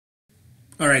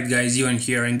Alright guys, Ivan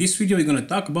here. In this video we're gonna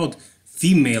talk about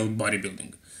female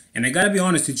bodybuilding. And I gotta be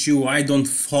honest with you, I don't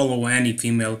follow any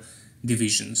female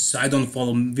divisions. I don't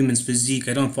follow women's physique,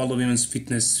 I don't follow women's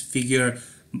fitness, figure,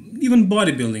 even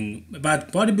bodybuilding.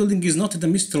 But bodybuilding is not at the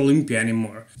Mr. Olympia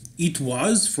anymore. It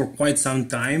was for quite some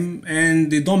time, and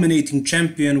the dominating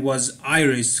champion was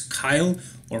Iris Kyle,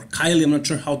 or Kylie, I'm not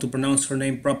sure how to pronounce her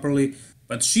name properly.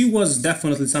 But she was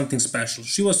definitely something special.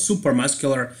 She was super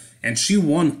muscular and she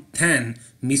won 10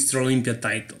 Mr. Olympia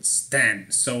titles.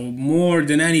 10. So more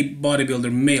than any bodybuilder,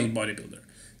 male bodybuilder.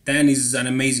 10 is an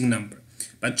amazing number.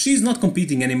 But she's not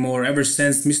competing anymore ever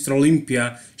since Mr.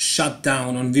 Olympia shut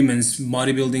down on women's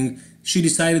bodybuilding. She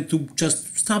decided to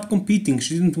just stop competing.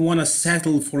 She didn't want to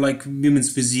settle for like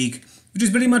women's physique, which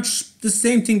is pretty much the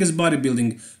same thing as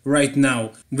bodybuilding right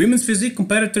now. Women's physique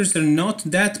competitors are not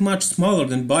that much smaller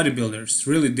than bodybuilders.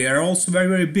 Really, they are also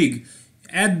very big.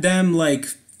 Add them like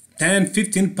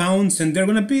 10-15 pounds and they're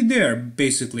gonna be there,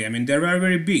 basically. I mean, they're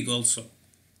very big also.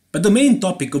 But the main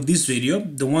topic of this video,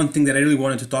 the one thing that I really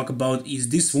wanted to talk about, is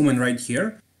this woman right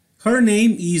here. Her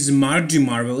name is Margie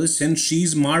Marvelous, and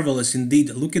she's marvelous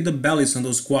indeed. Look at the bellies on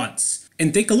those quads.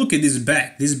 And take a look at this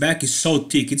back. This back is so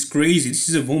thick, it's crazy. This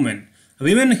is a woman.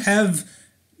 Women have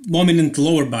dominant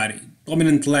lower body,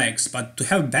 dominant legs, but to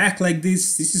have back like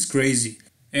this is crazy.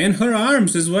 And her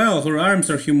arms as well. Her arms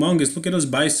are humongous. Look at those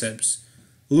biceps.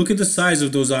 Look at the size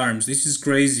of those arms. This is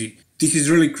crazy. This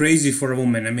is really crazy for a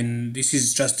woman. I mean, this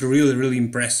is just really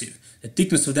impressive. The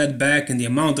thickness of that back and the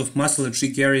amount of muscle that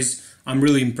she carries, I'm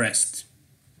really impressed.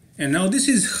 And now this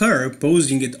is her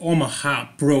posing at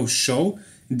Omaha Pro Show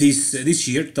this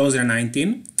year,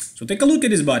 2019. So take a look at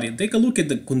this body, take a look at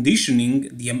the conditioning,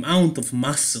 the amount of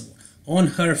muscle on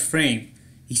her frame.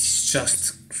 It's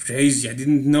just crazy. I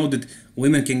didn't know that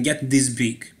women can get this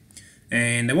big.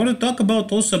 And I want to talk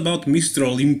also about Mr.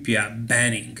 Olympia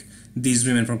banning these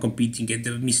women from competing at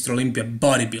the Mr. Olympia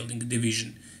bodybuilding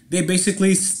division. They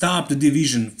basically stopped the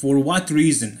division. For what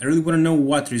reason? I really want to know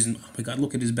what reason. Oh my god,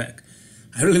 look at his back.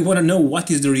 I really want to know what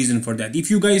is the reason for that.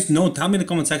 If you guys know, tell me in the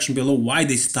comment section below why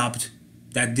they stopped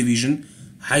that division.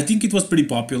 I think it was pretty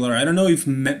popular. I don't know if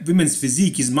women's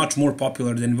physique is much more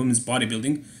popular than women's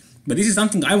bodybuilding, but this is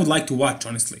something I would like to watch,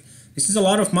 honestly. This is a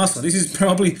lot of muscle. This is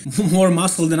probably more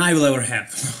muscle than I will ever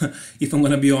have, if I'm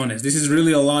gonna be honest. This is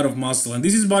really a lot of muscle, and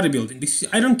this is bodybuilding.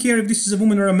 I don't care if this is a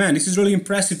woman or a man. This is really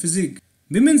impressive physique.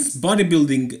 Women's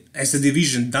bodybuilding as a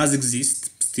division does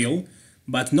exist still,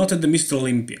 but not at the Mr.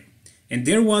 Olympia. And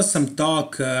there was some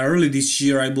talk early this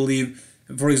year, I believe.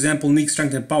 For example, Nick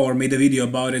Strength and Power made a video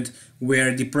about it,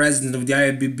 where the president of the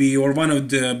IFBB, or one of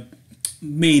the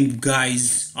main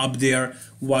guys up there,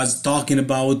 was talking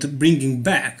about bringing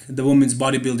back the women's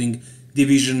bodybuilding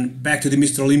division back to the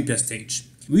Mr. Olympia stage,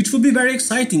 which would be very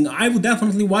exciting. I would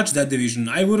definitely watch that division.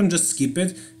 I wouldn't just skip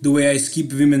it the way I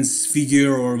skip women's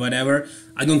figure or whatever.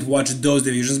 I don't watch those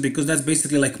divisions because that's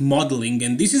basically like modeling,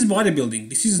 and this is bodybuilding.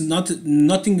 This is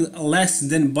nothing less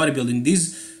than bodybuilding.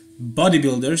 These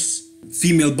bodybuilders,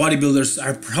 female bodybuilders,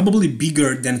 are probably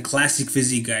bigger than classic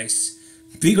physique guys.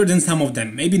 Bigger than some of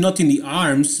them. Maybe not in the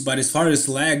arms, but as far as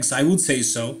legs, I would say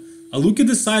so. Look at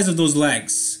the size of those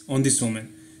legs on this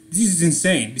woman. This is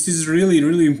insane. This is really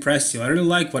impressive. I really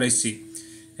like what I see.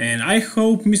 And I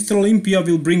hope Mr. Olympia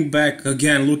will bring back,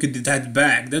 again, look at that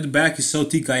back. That back is so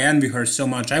thick, I envy her so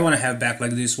much. I want to have back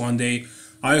like this one day.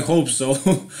 I hope so.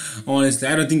 Honestly,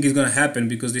 I don't think it's gonna happen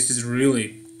because this is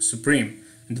really supreme.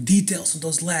 And the details on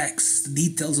those legs,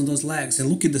 and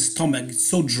look at the stomach, it's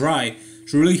so dry.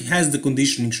 She really has the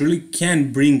conditioning. She really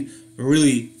can bring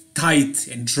really tight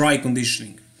and dry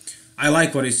conditioning. I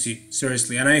like what I see,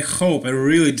 seriously, and I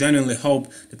really genuinely hope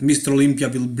that Mr. Olympia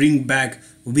will bring back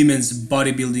women's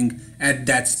bodybuilding at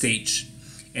that stage.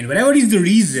 And whatever is the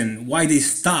reason why they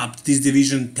stopped this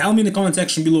division, tell me in the comment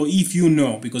section below if you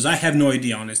know, because I have no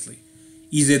idea, honestly.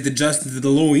 Is it just the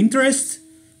low interest?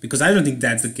 Because I don't think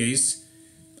that's the case.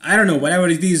 I don't know, whatever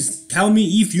it is, tell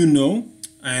me if you know.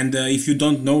 And if you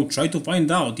don't know, try to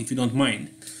find out if you don't mind.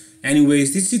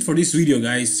 Anyways, this is it for this video,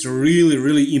 guys.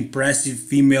 Really impressive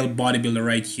female bodybuilder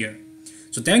right here.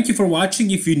 So thank you for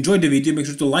watching. If you enjoyed the video, make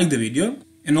sure to like the video.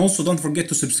 And also don't forget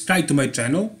to subscribe to my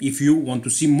channel if you want to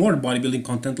see more bodybuilding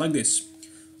content like this.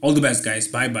 All the best, guys.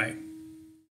 Bye bye.